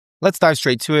let's dive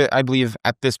straight to it. I believe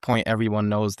at this point, everyone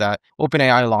knows that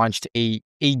OpenAI launched a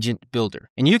agent builder,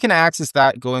 and you can access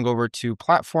that going over to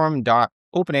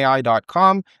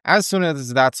platform.openai.com as soon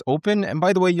as that's open. And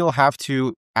by the way, you'll have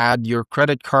to add your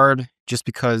credit card just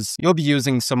because you'll be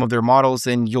using some of their models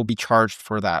and you'll be charged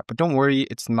for that. But don't worry,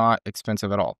 it's not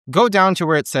expensive at all. Go down to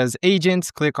where it says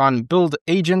agents, click on build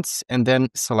agents, and then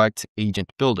select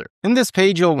agent builder. In this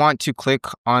page, you'll want to click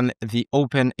on the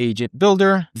open agent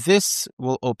builder. This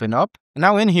will open up.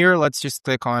 Now in here, let's just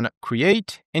click on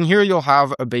create. And here you'll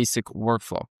have a basic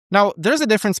workflow. Now, there's a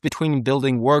difference between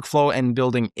building workflow and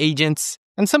building agents.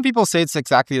 And some people say it's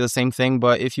exactly the same thing,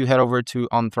 but if you head over to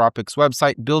Anthropic's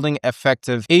website, building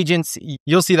effective agents,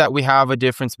 you'll see that we have a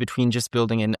difference between just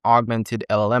building an augmented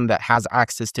LLM that has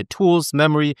access to tools,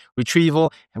 memory,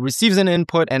 retrieval, and receives an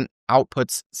input and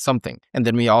outputs something. And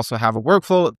then we also have a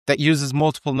workflow that uses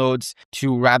multiple nodes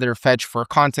to rather fetch for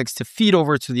context to feed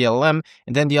over to the LLM,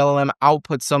 and then the LLM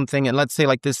outputs something. And let's say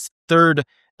like this third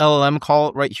LLM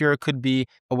call right here could be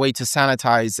a way to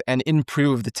sanitize and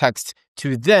improve the text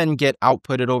to then get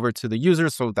outputted over to the user.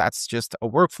 So that's just a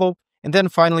workflow. And then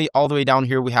finally, all the way down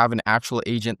here, we have an actual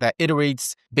agent that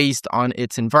iterates based on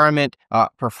its environment,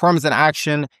 performs an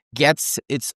action, gets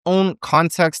its own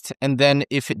context. And then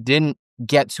if it didn't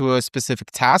get to a specific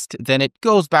task, then it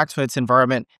goes back to its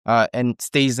environment and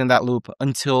stays in that loop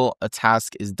until a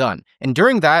task is done. And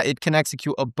during that, it can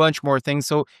execute a bunch more things.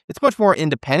 So it's much more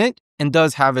independent and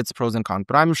does have its pros and cons.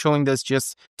 But I'm showing this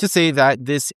just to say that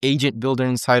this agent builder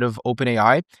inside of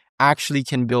OpenAI actually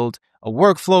can build a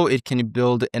workflow. It can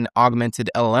build an augmented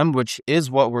LLM, which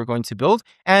is what we're going to build.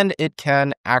 And it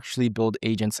can actually build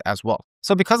agents as well.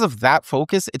 So because of that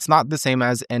focus, it's not the same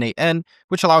as NAN,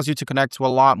 which allows you to connect to a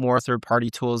lot more third-party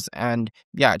tools and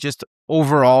just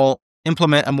overall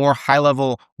implement a more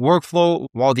high-level workflow,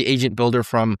 while the agent builder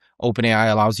from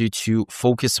OpenAI allows you to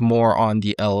focus more on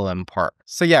the LLM part.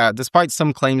 So despite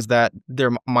some claims that there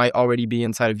might already be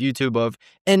inside of YouTube of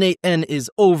NAN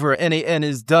is over, NAN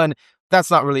is done,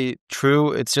 that's not really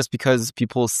true. It's just because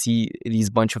people see these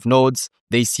bunch of nodes,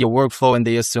 they see a workflow and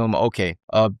they assume, okay,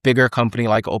 a bigger company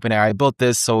like OpenAI built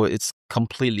this, so it's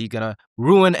completely gonna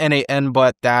ruin NAN,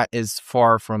 but that is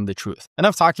far from the truth.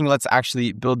 Enough talking, let's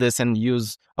actually build this and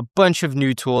use a bunch of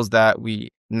new tools that we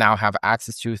now have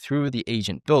access to through the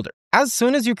agent builder. As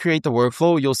soon as you create the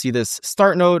workflow, you'll see this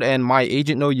start node and my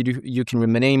agent node. You can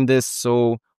rename this.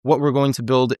 So what we're going to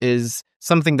build is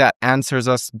something that answers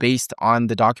us based on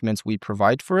the documents we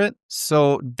provide for it.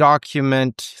 So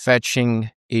document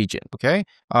fetching agent, okay?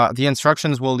 The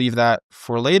instructions, we'll leave that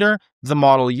for later. The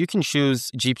model, you can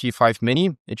choose GPT-5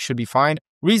 mini. It should be fine.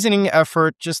 Reasoning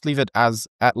effort, just leave it as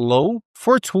at low.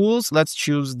 For tools, let's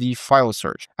choose the file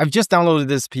search. I've just downloaded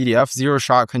this PDF,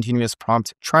 zero-shot continuous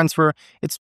prompt transfer.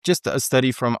 It's just a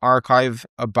study from Archive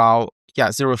about,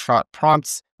 zero-shot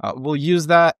prompts. We'll use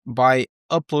that by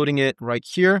uploading it right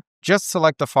here. Just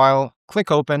select the file,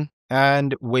 click open,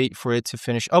 and wait for it to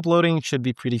finish uploading. It should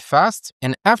be pretty fast.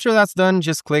 And after that's done,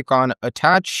 just click on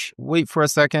attach, wait for a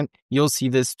second. You'll see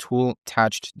this tool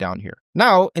attached down here.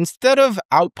 Now, instead of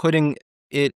outputting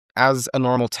it as a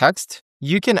normal text,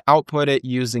 you can output it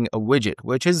using a widget,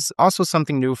 which is also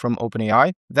something new from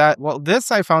OpenAI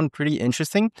this I found pretty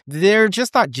interesting. They're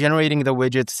just not generating the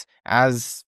widgets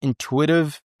as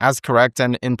intuitive, as correct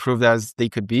and improved as they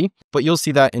could be, but you'll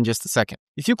see that in just a second.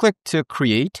 If you click to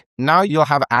create, now you'll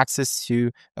have access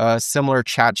to a similar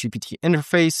ChatGPT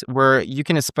interface where you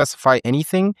can specify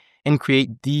anything and create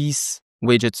these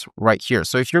widgets right here.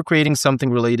 So if you're creating something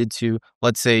related to,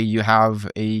 let's say you have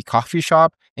a coffee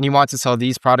shop and you want to sell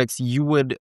these products, you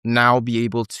would now be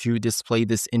able to display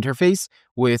this interface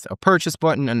with a purchase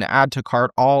button and add to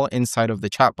cart all inside of the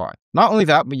chatbot. Not only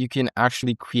that, but you can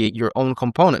actually create your own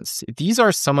components. These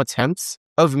are some attempts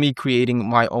of me creating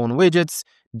my own widgets.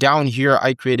 Down here,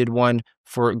 I created one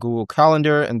for Google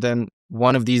Calendar, and then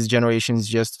one of these generations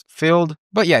just failed.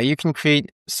 But you can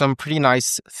create some pretty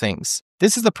nice things.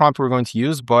 This is the prompt we're going to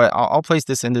use, but I'll place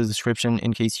this in the description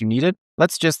in case you need it.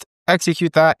 Let's just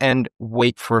execute that and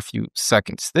wait for a few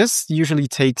seconds. This usually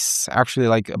takes actually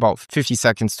like about 50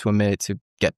 seconds to a minute to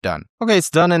get done. Okay, it's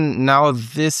done, and now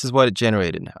this is what it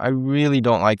generated. I really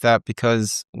don't like that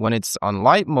because when it's on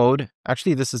light mode,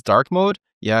 actually this is dark mode.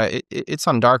 It's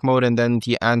on dark mode and then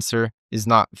the answer is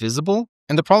not visible.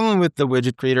 And the problem with the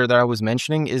widget creator that I was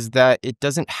mentioning is that it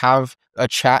doesn't have a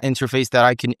chat interface that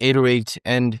I can iterate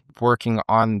and working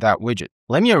on that widget.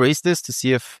 Let me erase this to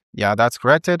see if, that's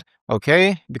corrected.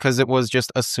 Okay, because it was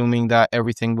just assuming that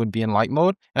everything would be in light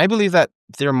mode. And I believe that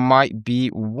there might be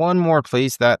one more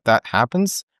place that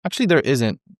happens. Actually, there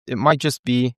isn't. It might just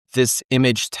be this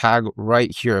image tag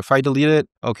right here. If I delete it,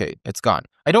 okay, it's gone.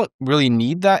 I don't really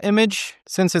need that image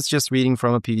since it's just reading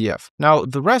from a PDF. Now,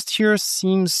 the rest here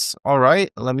seems all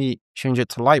right. Let me change it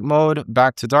to light mode,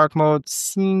 back to dark mode.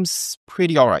 Seems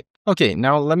pretty all right. Okay,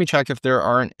 now let me check if there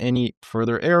aren't any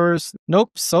further errors.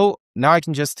 Nope. So now I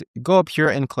can just go up here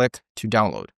and click to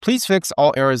download. Please fix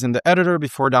all errors in the editor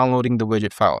before downloading the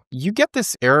widget file. You get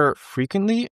this error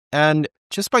frequently, and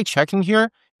just by checking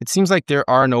here, it seems like there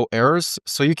are no errors.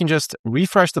 So you can just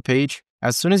refresh the page.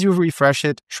 As soon as you refresh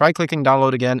it, try clicking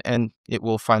download again, and it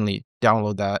will finally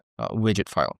download that widget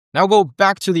file. Now go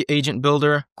back to the agent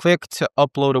builder, click to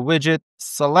upload a widget,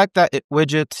 select that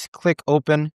widget, click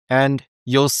open, and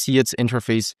you'll see its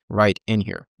interface right in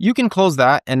here. You can close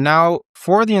that. And now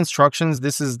for the instructions,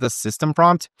 this is the system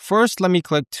prompt. First, let me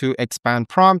click to expand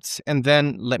prompt, and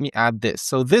then let me add this.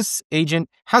 So this agent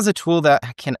has a tool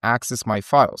that can access my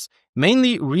files,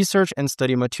 mainly research and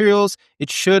study materials. It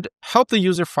should help the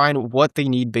user find what they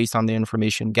need based on the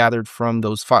information gathered from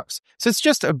those files. So it's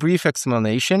just a brief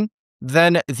explanation.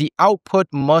 Then the output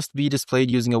must be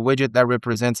displayed using a widget that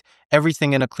represents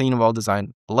everything in a clean,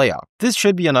 well-designed layout. This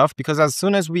should be enough because as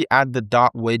soon as we add the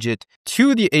dot widget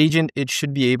to the agent, it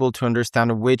should be able to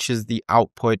understand which is the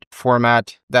output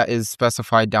format that is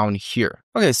specified down here.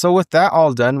 Okay, so with that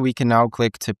all done, we can now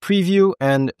click to preview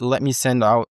and let me send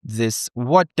out this.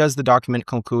 What does the document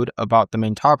conclude about the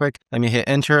main topic? Let me hit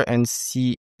enter and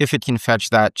see if it can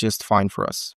fetch that just fine for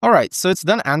us. All right, so it's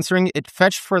done answering. It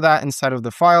fetched for that inside of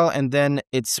the file, and then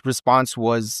its response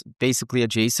was basically a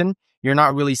JSON. You're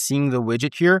not really seeing the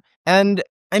widget here. And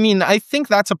I mean, I think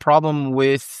that's a problem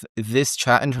with this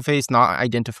chat interface, not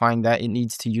identifying that it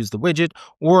needs to use the widget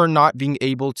or not being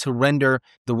able to render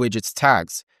the widget's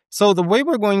tags. So the way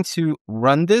we're going to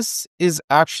run this is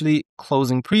actually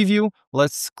closing preview.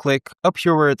 Let's click up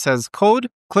here where it says code,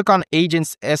 click on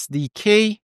Agents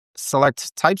SDK,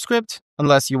 select TypeScript,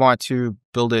 unless you want to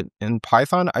build it in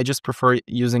Python. I just prefer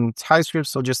using TypeScript,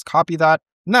 so just copy that.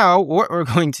 Now, what we're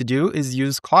going to do is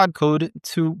use Claude Code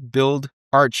to build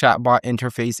our chatbot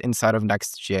interface inside of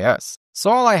Next.js. So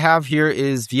all I have here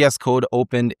is VS Code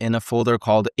opened in a folder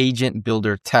called Agent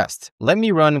Builder Test. Let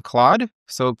me run Claude.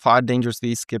 So Claude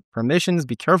dangerously skip permissions.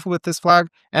 Be careful with this flag.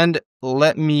 And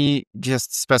let me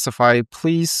just specify,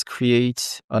 please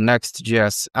create a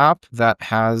Next.js app that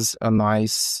has a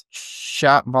nice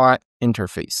chatbot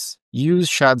interface. Use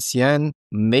ShadCN.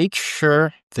 Make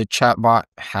sure the chatbot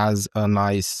has a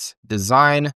nice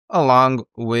design along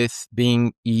with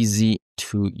being easy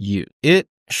to use. It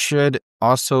should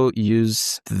also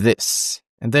use this,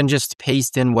 and then just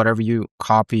paste in whatever you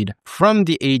copied from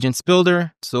the agents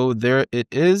builder. So there it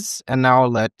is. And now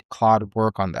let Claude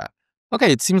work on that.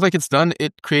 Okay, it seems like it's done.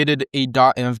 It created a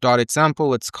 .env.example.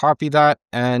 Let's copy that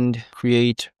and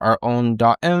create our own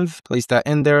 .env, place that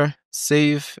in there,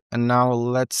 save. And now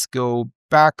let's go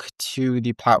back to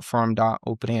the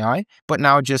platform.openai, but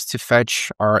now just to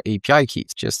fetch our API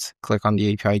keys. Just click on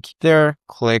the API key there,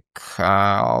 click,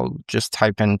 I'll just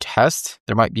type in test.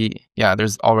 There might be, yeah,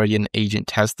 there's already an agent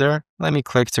test there. Let me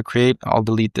click to create. I'll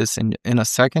delete this in a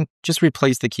second. Just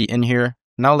replace the key in here.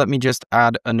 Now let me just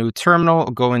add a new terminal,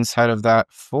 go inside of that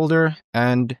folder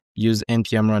and use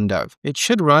npm run dev. It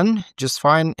should run just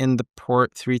fine in the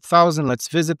port 3000. Let's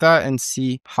visit that and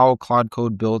see how Claude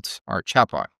Code built our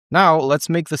chatbot. Now let's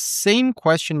make the same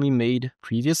question we made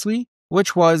previously,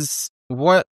 which was,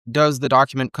 what does the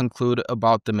document conclude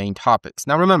about the main topics?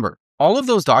 Now remember, all of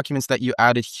those documents that you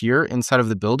added here inside of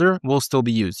the builder will still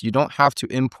be used. You don't have to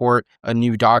import a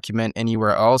new document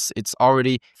anywhere else. It's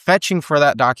already fetching for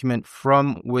that document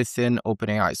from within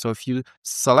OpenAI. So if you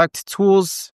select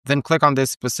tools, then click on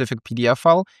this specific PDF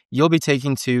file, you'll be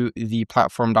taken to the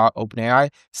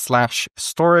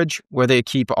platform.openai/storage where they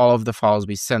keep all of the files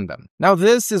we send them. Now,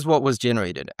 this is what was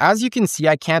generated. As you can see,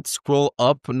 I can't scroll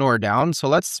up nor down. So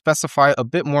let's specify a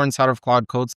bit more inside of Claude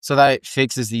Code so that it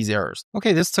fixes these errors.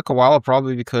 Okay, this took a while,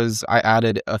 probably because I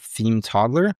added a theme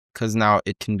toggler, because now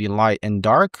it can be light and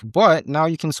dark, but now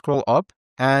you can scroll up.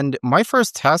 And my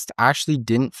first test actually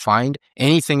didn't find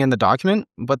anything in the document,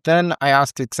 but then I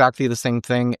asked exactly the same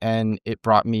thing and it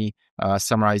brought me a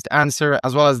summarized answer,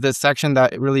 as well as this section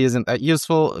that really isn't that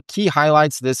useful. Key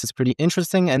highlights, this is pretty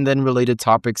interesting. And then related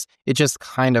topics, it just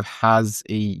kind of has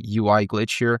a UI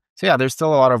glitch here. So yeah, there's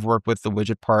still a lot of work with the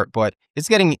widget part, but it's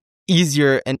getting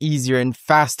easier and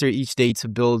faster each day to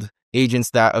build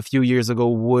agents that a few years ago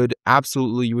would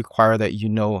absolutely require that you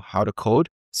know how to code.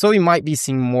 So we might be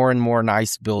seeing more and more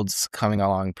nice builds coming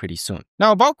along pretty soon.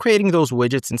 Now, about creating those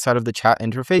widgets inside of the chat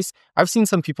interface, I've seen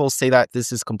some people say that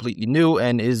this is completely new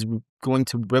and is going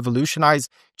to revolutionize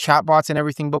chatbots and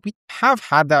everything, but we have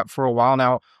had that for a while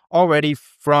now. already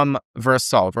from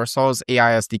Vercel, Vercel's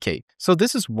AI SDK. So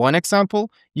this is one example.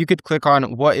 You could click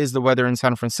on what is the weather in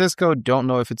San Francisco. Don't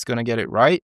know if it's going to get it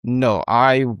right. No,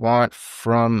 I want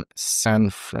from San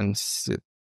Francisco.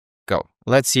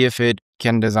 Let's see if it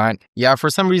can design. Yeah, for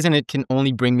some reason, it can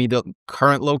only bring me the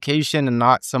current location and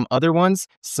not some other ones.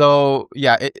 So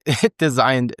yeah, it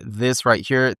designed this right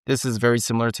here. This is very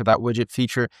similar to that widget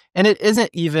feature. And it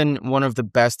isn't even one of the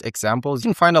best examples. You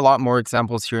can find a lot more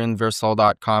examples here in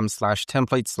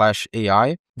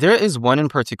vercel.com/template/AI. There is one in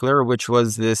particular, which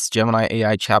was this Gemini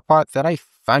AI chatbot that I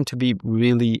found to be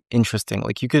really interesting.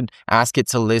 Like you could ask it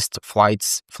to list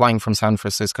flights flying from San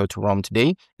Francisco to Rome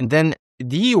today, and then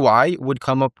the UI would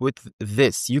come up with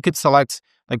this. You could select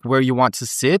like where you want to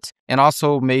sit and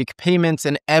also make payments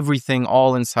and everything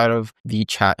all inside of the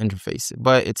chat interface.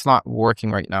 But it's not working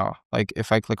right now. Like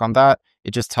if I click on that,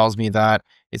 it just tells me that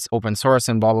it's open source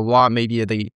and blah, blah, blah. Maybe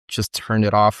they just turned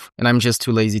it off and I'm just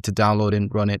too lazy to download and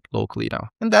run it locally now.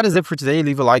 And that is it for today.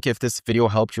 Leave a like if this video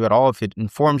helped you at all, if it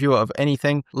informed you of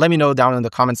anything. Let me know down in the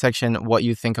comment section what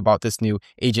you think about this new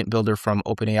agent builder from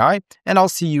OpenAI, and I'll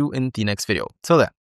see you in the next video. Till then.